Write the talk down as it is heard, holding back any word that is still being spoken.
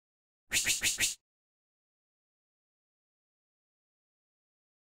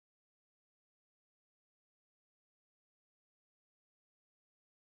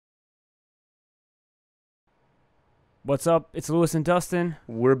What's up? It's Lewes and Dustin.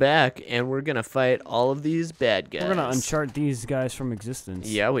 We're back, and we're gonna fight all of these bad guys. We're gonna unchart these guys from existence.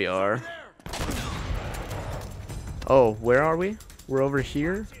 Yeah, we are. Oh, where are we? We're over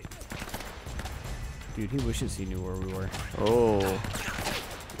here? Dude, he wishes he knew where we were. Oh.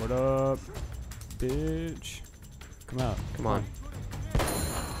 What up, bitch? Come out. Come on.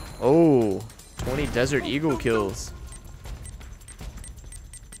 Oh, 20 Desert Eagle kills.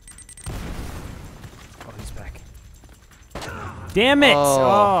 Oh, he's back. Damn it!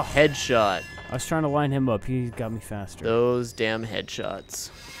 Oh, headshot. I was trying to line him up. He got me faster. Those damn headshots.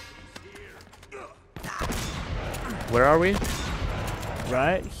 Where are we?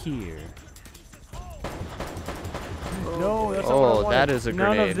 Right here. No, that's not what I Oh, wanted. that is a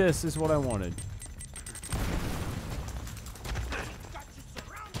grenade. None of this is what I wanted.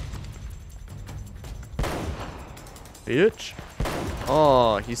 Bitch.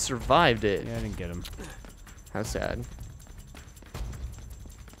 Oh, he survived it. Yeah, I didn't get him. How sad.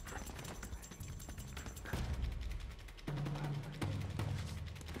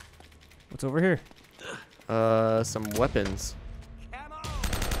 What's over here? Some weapons.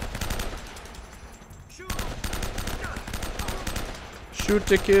 Shoot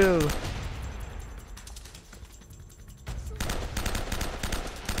to kill.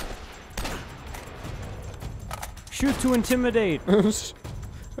 Shoot to intimidate.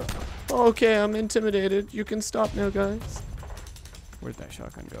 Okay, I'm intimidated. You can stop now, guys. Where'd that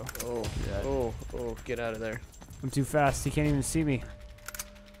shotgun go? Oh, oh, get out of there. I'm too fast. He can't even see me.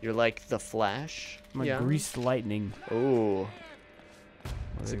 You're like the Flash? I'm like greased lightning. Oh.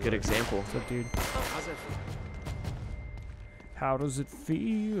 That's a good example. What's up, dude? How does it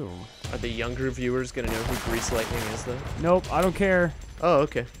feel? Are the younger viewers gonna know who Grease Lightning is, though? Nope, I don't care. Oh,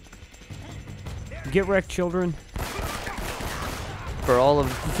 okay. Get wrecked, children. For all of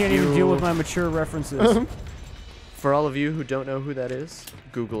You can't even deal with my mature references. For all of you who don't know who that is,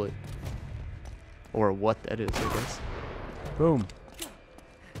 Google it. Or what that is, I guess. Boom.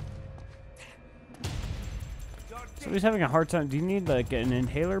 Somebody's having a hard time. Do you need like an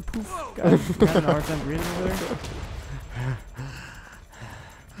inhaler poof? Guys, you having a hard time breathing over there?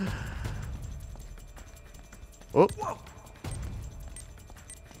 Oh.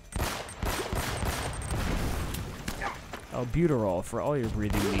 Albuterol for all your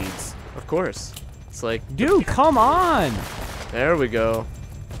breathing needs. Of course. It's like, Dude, come on! there we go.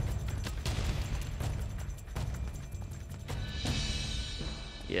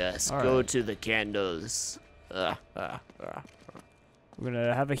 Yes, All go right. to the candles. We're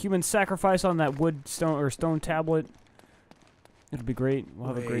gonna have a human sacrifice on that wood stone tablet. It'll be great. We'll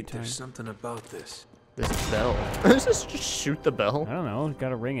have a great time. There's something about this. This bell. Just shoot the bell. I don't know.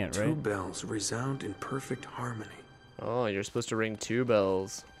 Gotta ring it, Two right? bells resound in perfect harmony. Oh, you're supposed to ring 2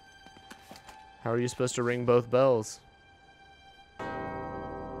 bells. How are you supposed to ring both bells?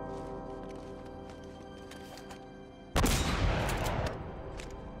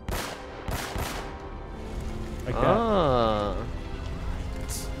 Like that. Ah.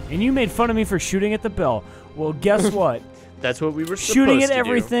 And you made fun of me for shooting at the bell. Well, guess what? That's what we were supposed Shooting at to do.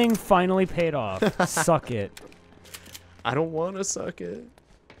 everything finally paid off. Suck it. I don't want to suck it.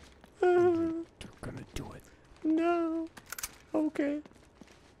 You're gonna do it. No. Okay.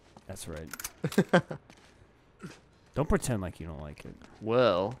 That's right. Don't pretend like you don't like it.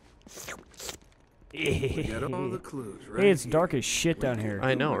 Well, We got all the clues, right? Hey, it's dark as shit down here.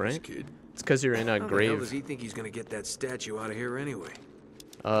 I know, right? Kid. It's because you're in a How the hell does grave. he think he's gonna get that statue out of here anyway?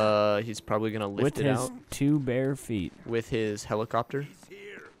 He's probably gonna lift With it his out 2 bare feet. with his helicopter.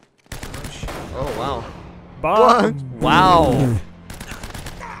 Oh wow! Bomb. Wow!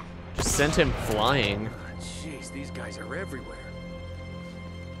 Just sent him flying. Jeez, these guys are everywhere.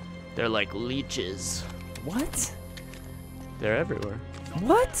 They're like leeches. What? They're everywhere.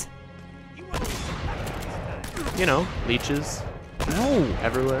 What? You know, leeches No.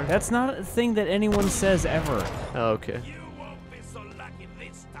 everywhere. That's not a thing that anyone says ever. Oh, okay.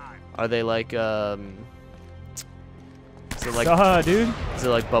 Are they like Is it like Dude. Is it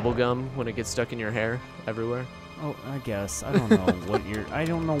like bubble gum when it gets stuck in your hair everywhere? Oh, I guess. I don't know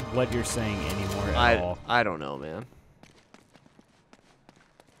what you're saying anymore at all. I don't know, man.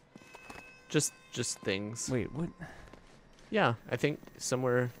 Just things. Wait, what? Yeah, I think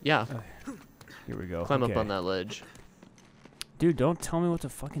somewhere. Yeah, Here we go. climb Okay. up on that ledge. Dude, don't tell me what to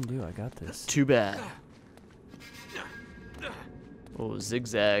fucking do. I got this. Too bad. Oh,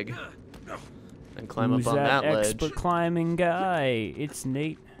 zigzag. And climb Who's up on that ledge. expert climbing guy? It's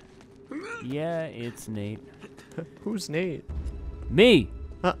Nate. Yeah, it's Nate. Who's Nate? Me.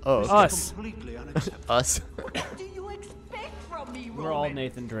 Oh, okay. Us. Us. What do you expect from me, We're all Roman?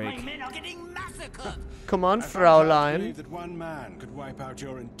 Nathan Drake. My men are getting massacred. Come on, I found out to Fraulein. believe that one man could wipe out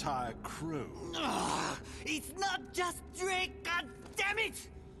your entire crew. It's not just Drake, god damn it!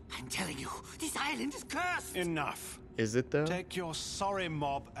 I'm telling you, this island is cursed! Enough. Is it though? Take your sorry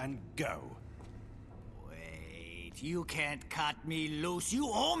mob and go. Wait, you can't cut me loose. You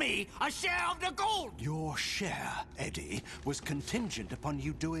owe me a share of the gold! Your share, Eddie, was contingent upon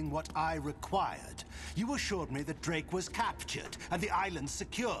you doing what I required. You assured me that Drake was captured and the island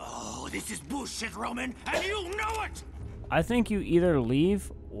secure. Oh, this is bullshit, Roman, and you know it! I think you either leave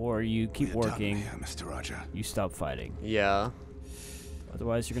or you keep We're done working. here, Mr. Roger. You stop fighting. Yeah.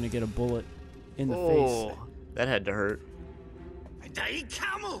 Otherwise, you're gonna get a bullet in the Oh, face. that had to hurt. Dai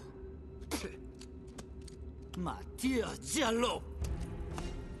Camo! Mattia Giallo!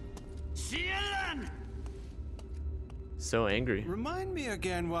 Cielan! So angry. Remind me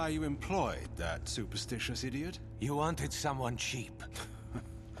again why you employed that superstitious idiot. You wanted someone cheap.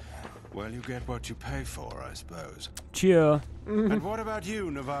 Well, you get what you pay for, I suppose. Cheer. And what about you,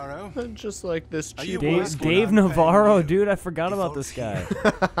 Navarro? Just like this Are cheap you Dave, worse when Dave I'm paying Navarro, you? dude, I forgot If about all this here,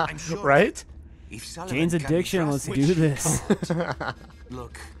 guy. I'm sure right? if Sullivan Jane's can be addiction, let's trusted- do this.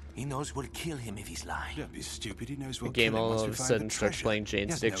 Look, he knows we'll kill him if he's lying. Don't be stupid. He knows The we'll game kill him all once of we a find sudden the starts treasure. playing He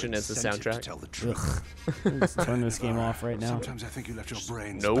Jane's has no Addiction as the incentive to soundtrack. tell the truth. Let's turn this game off right now. Sometimes I think you left your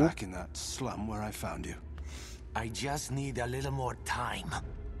brains Nope. back in that slum where I found you. I just need a little more time.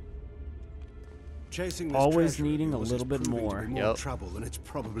 Chasing this Always treasure of needing a yours is little bit proving to more. be more Yep. trouble than it's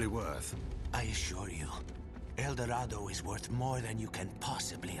probably worth. I assure you, El Dorado is worth more than you can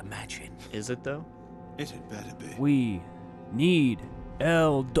possibly imagine. Is it though? It had better be. We need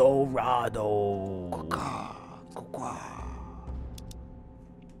El Dorado.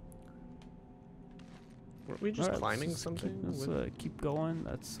 Weren't we just Alright, climbing let's something? Let's keep going.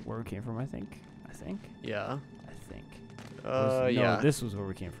 That's where we came from, I think. Yeah. I think. No, No, this was where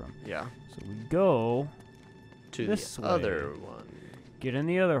we came from. Yeah. So we go, To this the way. other one. get in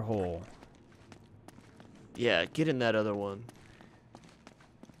the other hole. Yeah, get in that other one.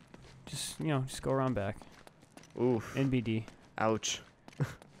 Just, just go around back. Oof. NBD. Ouch.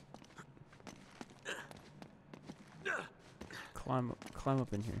 Climb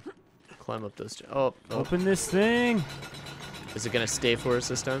up in here. Climb up this. Oh, Open this thing. is it gonna stay for us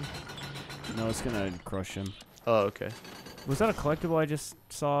this time? No, it's gonna crush him. Oh, okay. Was that a collectible I just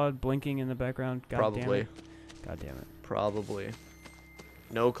saw blinking in the background? God Probably. Damn it. God damn it. Probably.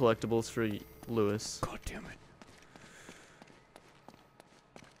 No collectibles for Lewis. God damn it.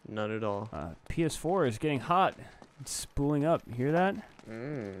 None at all. PS4 is getting hot. It's spooling up. You hear that?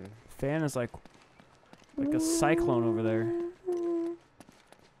 Mm. Fan is like a cyclone over there.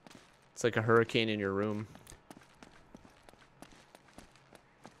 It's like a hurricane in your room.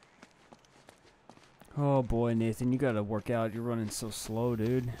 Oh boy, Nathan, you gotta work out. You're running so slow,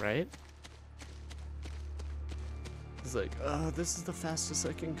 dude. Right? It's like, this is the fastest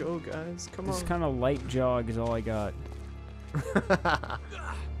I can go, guys. Come This on. kind of light jog is all I got.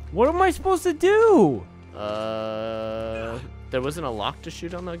 What am I supposed to do? There wasn't a lock to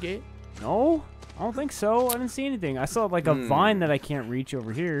shoot on that gate? No, I don't think so. I didn't see anything. I saw like a vine that I can't reach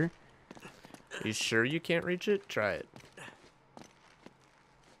over here. You sure you can't reach it? Try it.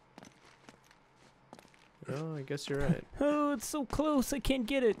 Oh, I guess you're right. Oh, it's so close. I can't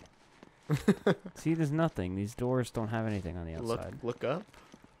get it. See, there's nothing. These doors don't have anything on the outside. Look up.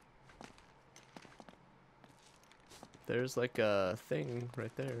 There's like a thing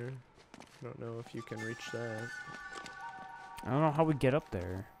right there. I don't know if you can reach that. I don't know how we get up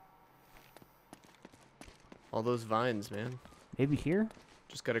there. All those vines, man. Maybe here?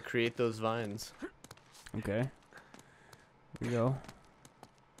 Just gotta create those vines. Okay. Here we go.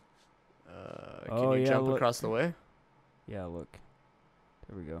 Can you jump look. across the way? Yeah, look.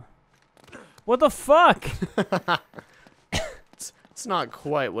 There we go. What the fuck? It's not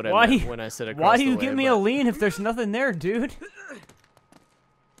quite what Why- I meant when I said across Why do the you way, give me a but- lean if there's nothing there, dude?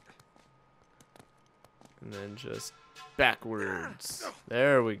 And then just backwards.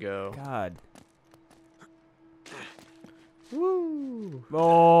 There we go. God. Woo.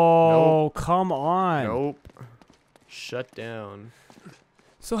 Oh, come on. Nope. Shut down.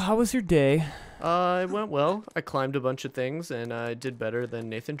 So how was your day? It went well. I climbed a bunch of things, and I did better than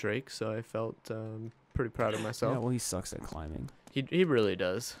Nathan Drake, so I felt pretty proud of myself. Yeah, well, he sucks at climbing. He really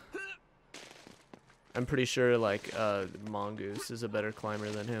does. I'm pretty sure, like, Mongoose is a better climber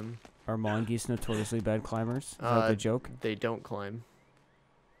than him. Are mongoose notoriously bad climbers? Is that the joke? They don't climb.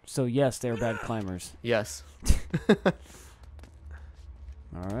 So yes, they're bad climbers. Yes.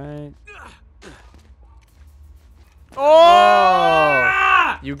 All right.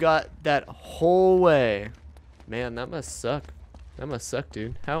 Oh! You got that whole way. Man, that must suck. That must suck,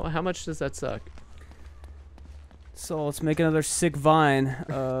 dude. How much does that suck? So let's make another sick vine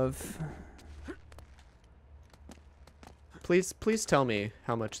of. Please tell me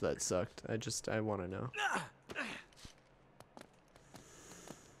how much that sucked. I want to know.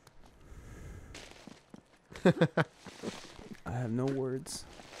 I have no words.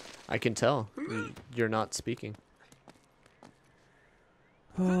 I can tell. You're not speaking.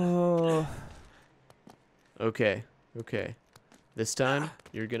 Oh. Okay. Okay. This time,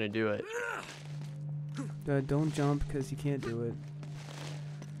 you're gonna do it. Don't jump because you can't do it.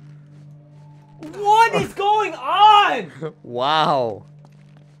 What is going on? Wow.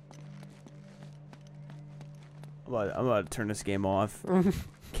 I'm about to turn this game off.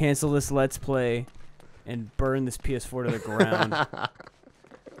 Cancel this Let's Play. And burn this PS4 to the ground.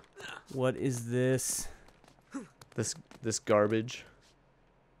 What is this? This garbage.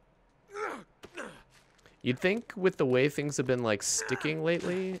 You'd think with the way things have been like sticking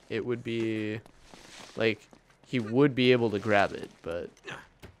lately, it would be like he would be able to grab it, but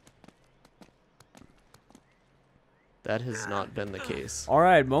that has not been the case. All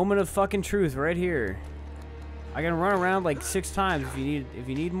right, moment of fucking truth right here. I can run around like 6 times. If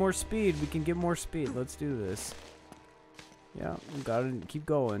you need more speed, we can get more speed. Let's do this. Yeah, we gotta keep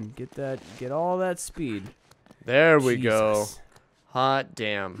going. Get all that speed. There we go. Jesus. Hot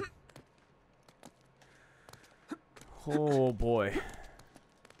damn. Oh boy.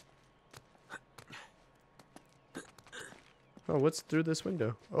 Oh, what's through this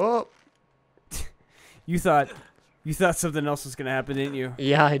window? Oh, You thought something else was gonna happen, didn't you?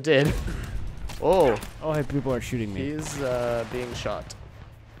 yeah, I did. Oh, Oh, hey, people are shooting me. he's being shot.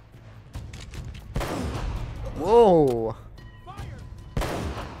 Whoa.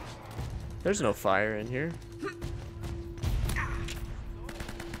 There's no fire in here.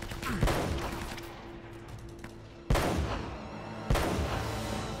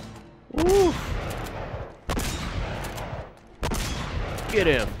 Woo. Get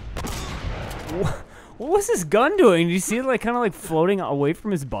him. What was his gun doing? Did you see it like kind of like floating away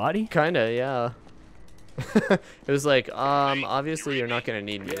from his body? Kinda, yeah. It was like, obviously you're not gonna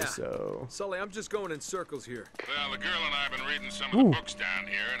need me, Yeah. so. Sully, I'm just going in circles here. Well, the girl and I have been reading some of Ooh. the books down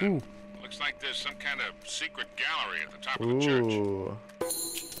here, and it looks like there's some kind of secret gallery at the top of the church. Ooh.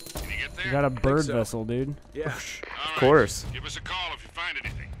 Can you get there? You got a bird so. vessel, dude. Yeah. All Of right. course. Give us a call if you find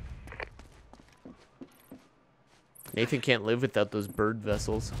anything. Nathan can't live without those bird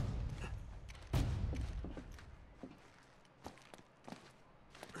vessels.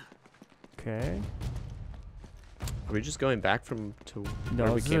 Okay. Are we just going back to where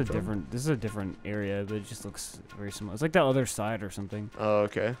No, we this came is a from? this is a different area, but it just looks very similar. It's like the other side or something. Oh,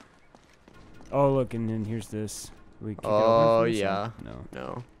 okay. Oh, look, and then here's this. We kick it open Oh, from this yeah. side? No.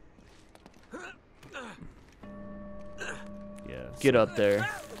 No. Yeah. Get up there.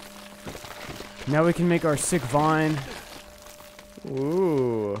 Now we can make our sick vine.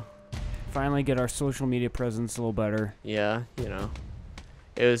 Ooh. Finally get our social media presence a little better. Yeah, you know.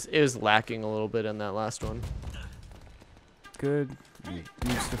 It was lacking a little bit in that last one. Good.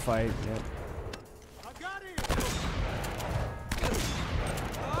 Used to fight. Yep.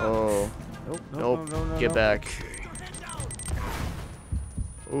 Oh. Nope. No, Get no. back.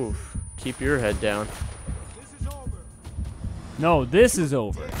 Oof. Keep your head down. No, this is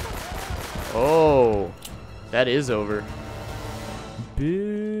over. Oh. That is over.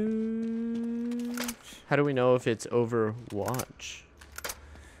 Bitch. How do we know if it's Overwatch?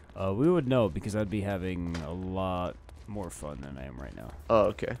 We would know because I'd be having a lot more fun than I am right now. Oh,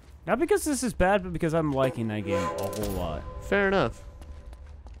 okay. Not because this is bad, but because I'm liking that game a whole lot. Fair enough.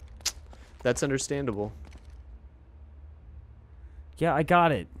 That's understandable. Yeah, I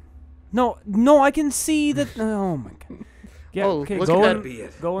got it. No, I can see that. Oh my god. Yeah, Oh, okay, look go at in, that- Be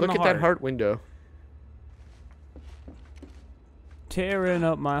it. go in Look the at that heart window. Tearing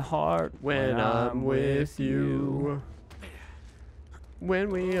up my heart When I'm with you. When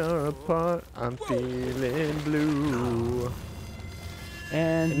we are apart, I'm feeling blue.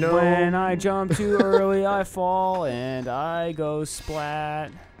 And No. when I jump too early, I fall and I go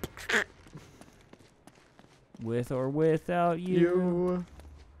splat. With or without you.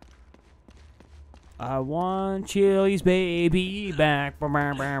 I want Chili's baby back.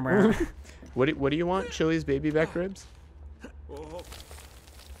 What do you want? Chili's baby back ribs? Oh.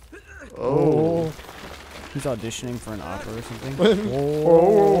 Oh. He's auditioning for an opera or something.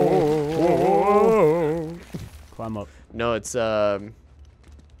 Oh. Climb up. No, it's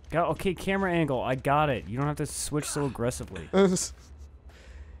Okay, camera angle. I got it. You don't have to switch so aggressively.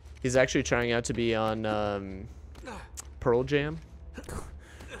 he's actually trying out to be on Pearl Jam.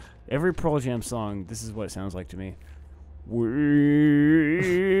 Every Pearl Jam song, this is what it sounds like to me. We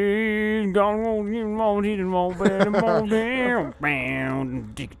gonna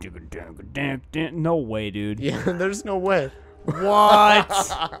no way, dude. Yeah, there's no way.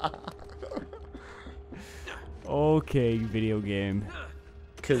 What? Okay, video game.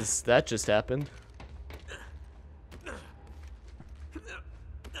 Because that just happened.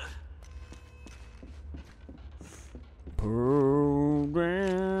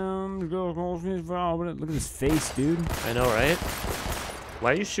 Look at his face, dude. I know, right?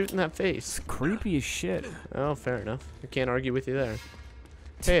 Why are you shooting that face? It's creepy as shit. Oh, fair enough. I can't argue with you there.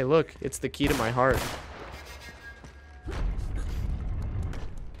 Hey, look, it's the key to my heart.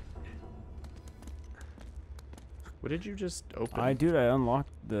 What did you just open? I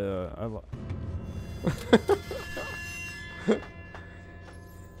unlocked the.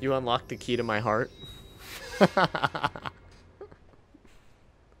 You unlocked the key to my heart? Hey,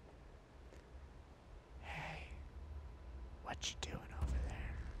 what you doing over there?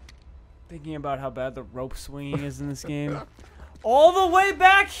 Thinking about how bad the rope swinging is in this game. All the way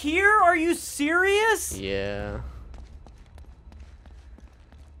back here? Are you serious? Yeah.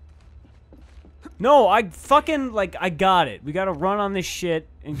 No, I fucking, like, I got it. We gotta run on this shit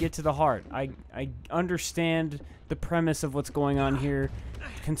and get to the heart. I understand the premise of what's going on here.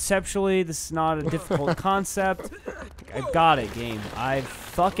 Conceptually, this is not a difficult concept. I've got it, game. I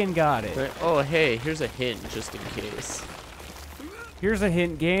fucking got it. Oh, hey, here's a hint just in case. Here's a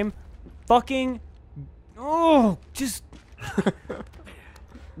hint, game. Fucking... Oh, just...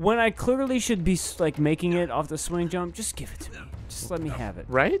 When I clearly should be, like, making it off the swing jump, just give it to me. Just let me have it.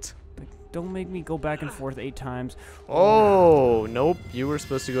 Right? Don't make me go back and forth 8 times. Oh, nope. You were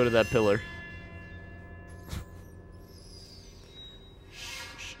supposed to go to that pillar.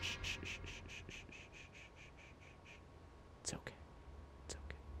 It's okay. It's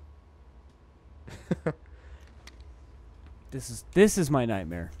okay. This is my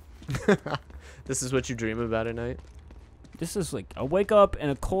nightmare. This is what you dream about at night? This is like, I wake up in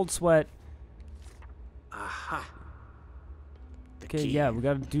a cold sweat. Aha. Okay, yeah, we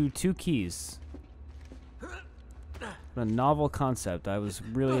gotta do 2 keys. A novel concept. I was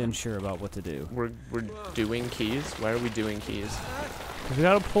really unsure about what to do. We're doing keys? Why are we doing keys? We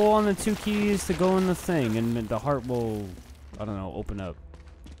gotta pull on the 2 keys to go in the thing, and the heart will, I don't know, open up.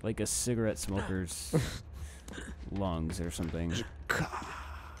 Like a cigarette smoker's lungs or something.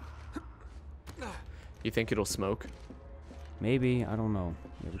 You think it'll smoke? Maybe, I don't know.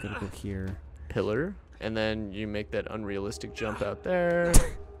 Yeah, we gotta go here. Pillar? And then you make that unrealistic jump out there.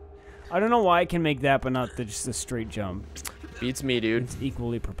 I don't know why I can make that, but not just a straight jump. Beats me, dude. It's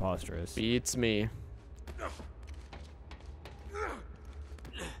equally preposterous. Beats me.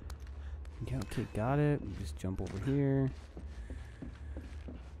 Yeah, okay, got it. We just jump over here.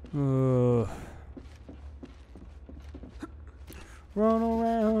 Run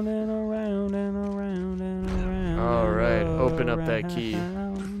around and around and around and around. Alright, open up that key.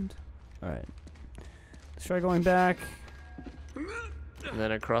 Alright. Let's try going back. And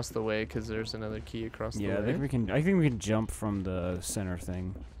then across the way, because there's another key across the way. Yeah, I think we can jump from the center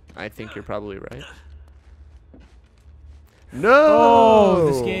thing. I think you're probably right. No! Oh,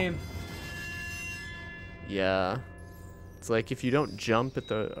 this game. Yeah. It's like if you don't jump at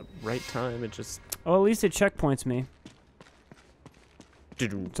the right time, it just... Oh, at least it checkpoints me. So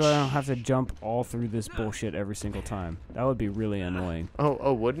I don't have to jump all through this bullshit every single time. That would be really annoying.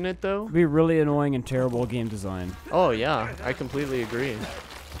 Oh, wouldn't it though? It'd be really annoying and terrible game design. Oh yeah, I completely agree.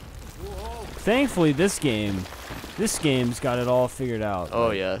 Thankfully, this game's got it all figured out.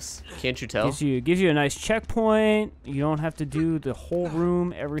 Oh yes, can't you tell? Gives you a nice checkpoint. You don't have to do the whole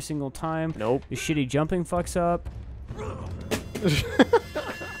room every single time. Nope. The shitty jumping fucks up.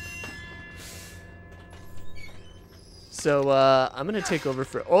 So, I'm gonna take over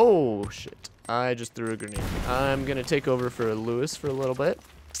for... Oh, shit. I just threw a grenade. I'm gonna take over for Lewes for a little bit.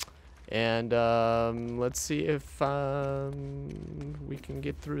 And, let's see if, we can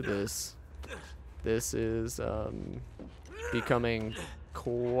get through this. This is, becoming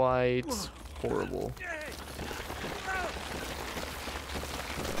quite horrible.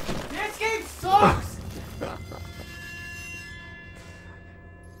 This game sucks!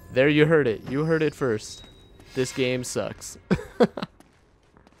 There, you heard it. You heard it first. This game sucks.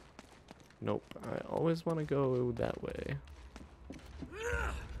 Nope. I always want to go that way.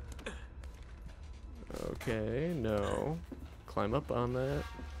 Okay, no. Climb up on that.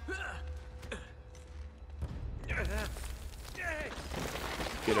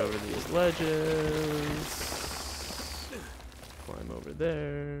 Get over these ledges. Climb over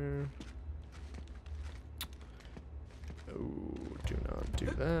there. Oh, do not do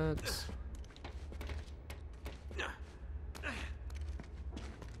that.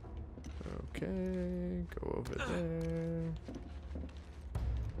 Okay, go over there.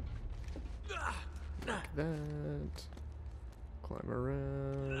 Like that. Climb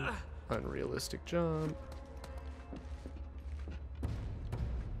around. Unrealistic jump.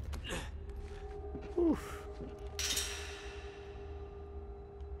 Oof.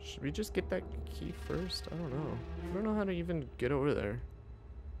 Should we just get that key first? I don't know. I don't know how to even get over there.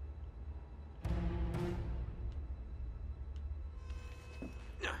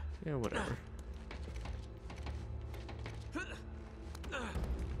 Yeah, whatever.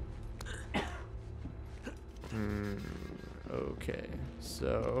 Okay,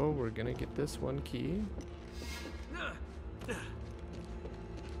 so we're gonna get this one key.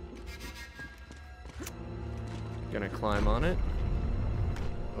 Gonna climb on it.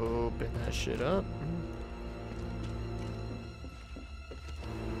 Open that shit up.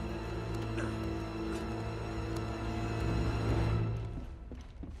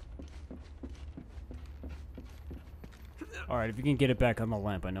 Alright, if you can get it back on the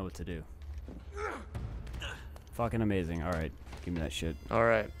lamp, I know what to do. Fucking amazing. Alright, give me that shit.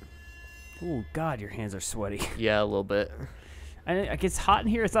 Alright. Ooh, God, your hands are sweaty. Yeah, a little bit. And it gets hot in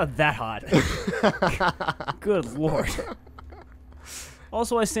here. It's not that hot. Good lord.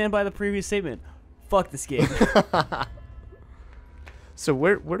 Also, I stand by the previous statement. Fuck this game. So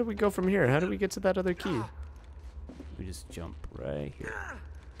where do we go from here? How do we get to that other key? We just jump right here.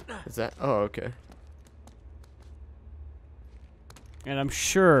 Is that? Oh, okay. And I'm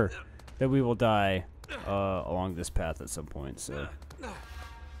sure that we will die along this path at some point. So,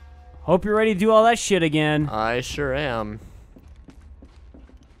 hope you're ready to do all that shit again. I sure am.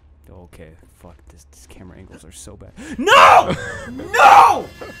 Okay, fuck this. These camera angles are so bad. No! No!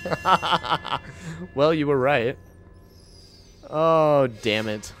 Well, you were right. Oh, damn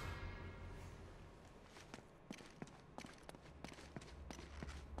it.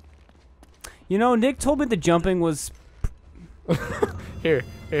 You know, Nick told me the jumping was... Here.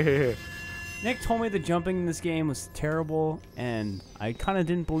 Nick told me the jumping in this game was terrible, and I kind of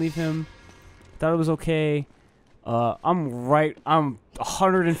didn't believe him. Thought it was okay. I'm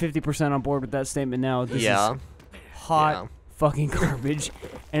 150% on board with that statement now. This is hot fucking garbage.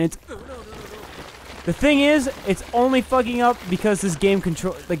 And it's... The thing is, it's only fucking up because this game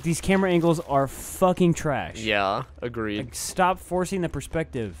like, these camera angles are fucking trash. Yeah, agreed. Like, stop forcing the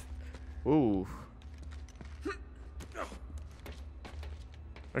perspective. Ooh.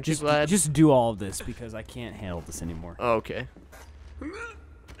 Aren't you glad? Just do all of this because I can't handle this anymore. Oh, okay.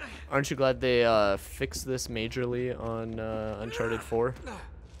 Aren't you glad they fixed this majorly on Uncharted 4?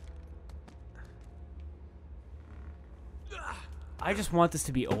 I just want this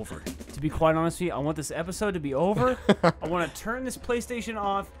to be over. To be quite honest with you, I want this episode to be over. I want to turn this PlayStation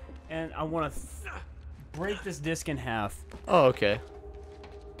off, and I want to break this disc in half. Oh, okay.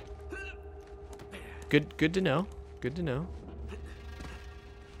 Good to know. Good to know.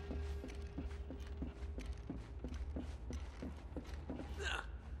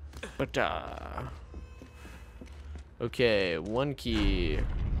 But okay, one key.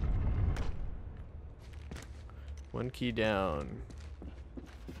 One key down.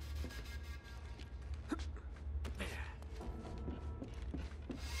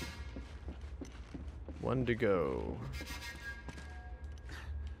 One to go.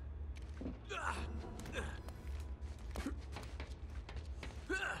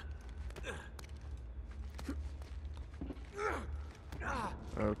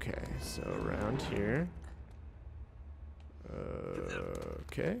 Okay, so around here.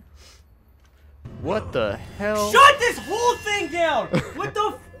 Okay. What the hell? Shut this whole thing down! What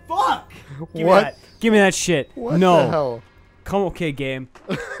the fuck? Give What? me that. Give me that shit. What no. the hell? Come okay, game.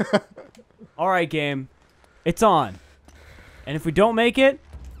 Alright, game. It's on. And if we don't make it,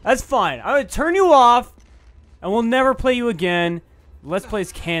 that's fine. I'm gonna turn you off, and we'll never play you again. Let's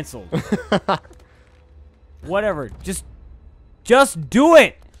Play's canceled. Whatever. Just do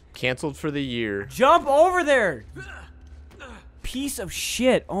it! Canceled for the year. Jump over there! Piece of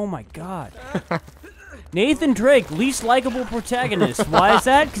shit. Oh my god. Nathan Drake, least likable protagonist. Why is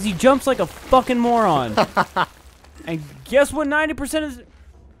that? Because he jumps like a fucking moron. And guess what 90% is...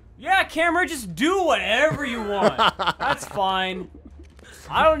 Yeah, camera, just do whatever you want. That's fine.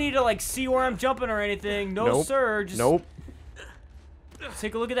 I don't need to, like, see where I'm jumping or anything. No, Nope. sir. Just Nope.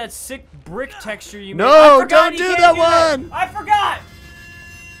 take a look at that sick brick texture you No, made. I forgot don't you do can't that one! I forgot!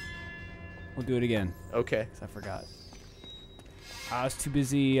 We'll do it again. Okay. 'Cause I forgot. I was too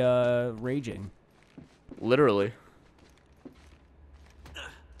busy raging. Literally.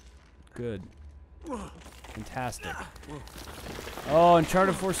 Good. Fantastic. Oh,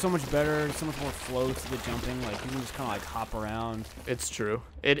 Uncharted 4 is so much better. So much more flow to the jumping. Like, you can just kind of, like, hop around. It's true.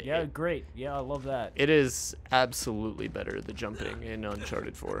 Yeah, great. Yeah, I love that. It is absolutely better, the jumping in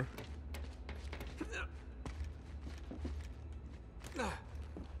Uncharted 4.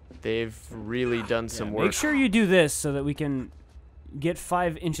 They've really done some work. Make sure you do this so that we can get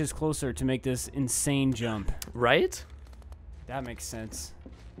 5 inches closer to make this insane jump. Right? That makes sense.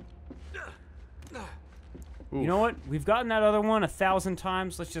 Oof. You know what? We've gotten that other one 1,000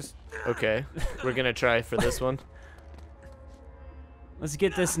 times. Let's just... Okay. We're going to try for this one. Let's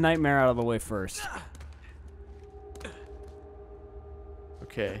get this nightmare out of the way first.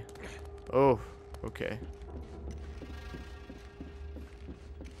 Okay. Oh, okay.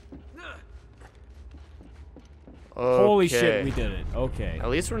 Holy shit, we did it. Okay. At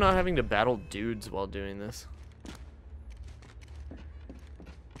least we're not having to battle dudes while doing this.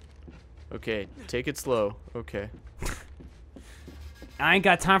 Okay, take it slow. Okay. I ain't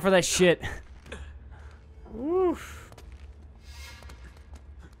got time for that shit. Woof.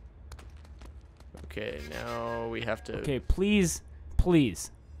 Okay, now we have to Okay, please,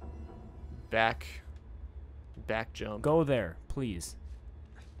 please. back jump. Go there, please.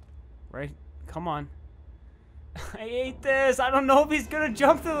 Right? Come on. I hate this. I don't know if he's gonna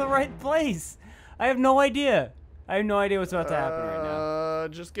jump to the right place. I have no idea. I have no idea what's about to happen right now.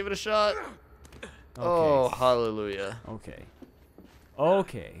 Just give it a shot. Okay. Oh, hallelujah. Okay.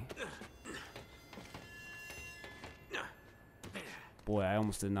 Okay. Boy, I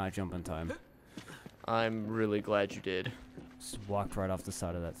almost did not jump in time. I'm really glad you did. Just walked right off the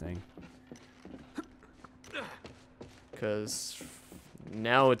side of that thing. Because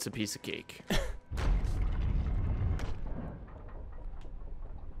now it's a piece of cake.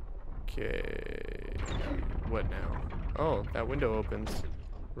 Okay. What now? Oh, that window opens.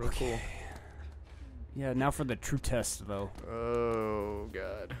 Real cool. Yeah, now for the true test, though. Oh,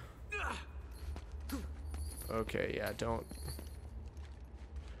 God. Okay, yeah, don't.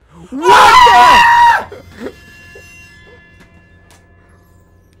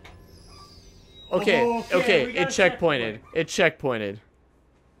 Okay, it checkpointed. It checkpointed.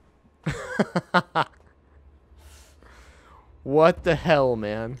 What the hell,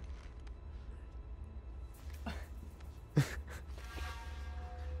 man?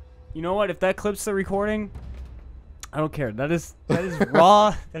 You know what? If that clips the recording, I don't care. That is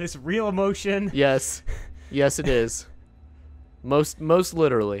raw. That is real emotion. Yes. Yes, it is. Most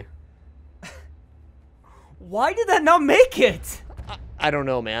literally. Why did that not make it? I don't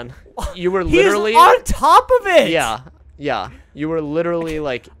know, man. You were He's literally on top of it. Yeah. Yeah. You were literally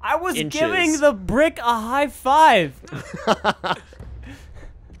like I was inches. giving the brick a high five.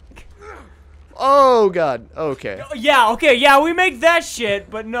 Oh, God. Okay. Yeah, okay, yeah, we make that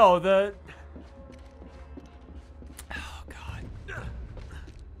shit, but no, the... Oh,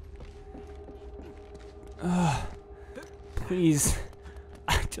 God. Please.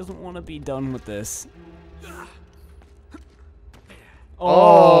 I just want to be done with this.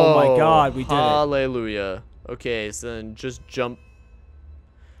 Oh, my God, we did it. Hallelujah. Okay, so then just jump.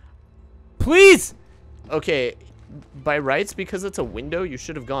 Please! Okay, by rights, because it's a window, you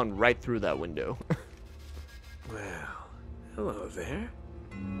should have gone right through that window. Well, hello there.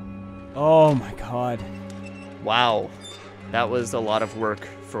 Oh, my God. Wow. That was a lot of work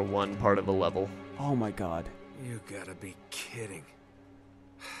for one part of a level. Oh, my God. You gotta be kidding.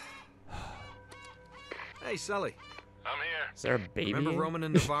 Hey, Sully. I'm here. Is there a baby? Remember Roman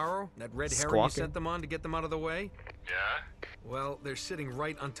and Navarro? That red herring you Squawking. sent them on to get them out of the way? Yeah? Well, they're sitting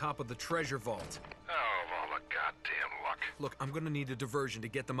right on top of the treasure vault. Oh, all the goddamn luck. Look, I'm gonna need a diversion to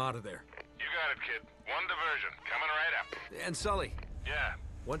get them out of there. You got it, kid. One diversion. Coming right up. And Sully, Yeah.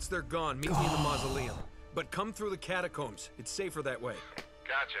 once they're gone, meet me in the mausoleum. But come through the catacombs. It's safer that way.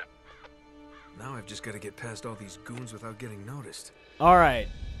 Gotcha. Now I've just gotta get past all these goons without getting noticed. All right.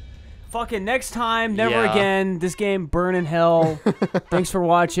 Fucking next time, never Yeah. again. This game, burn in hell. Thanks for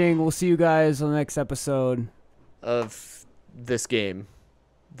watching. We'll see you guys on the next episode. Of this game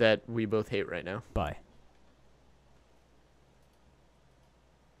that we both hate right now. Bye.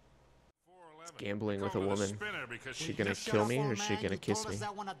 Gambling with a woman. Is she gonna kill me or is she gonna kiss me?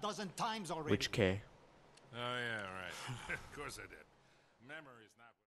 Which K? Oh, yeah, right. Of course I did. Memory's not...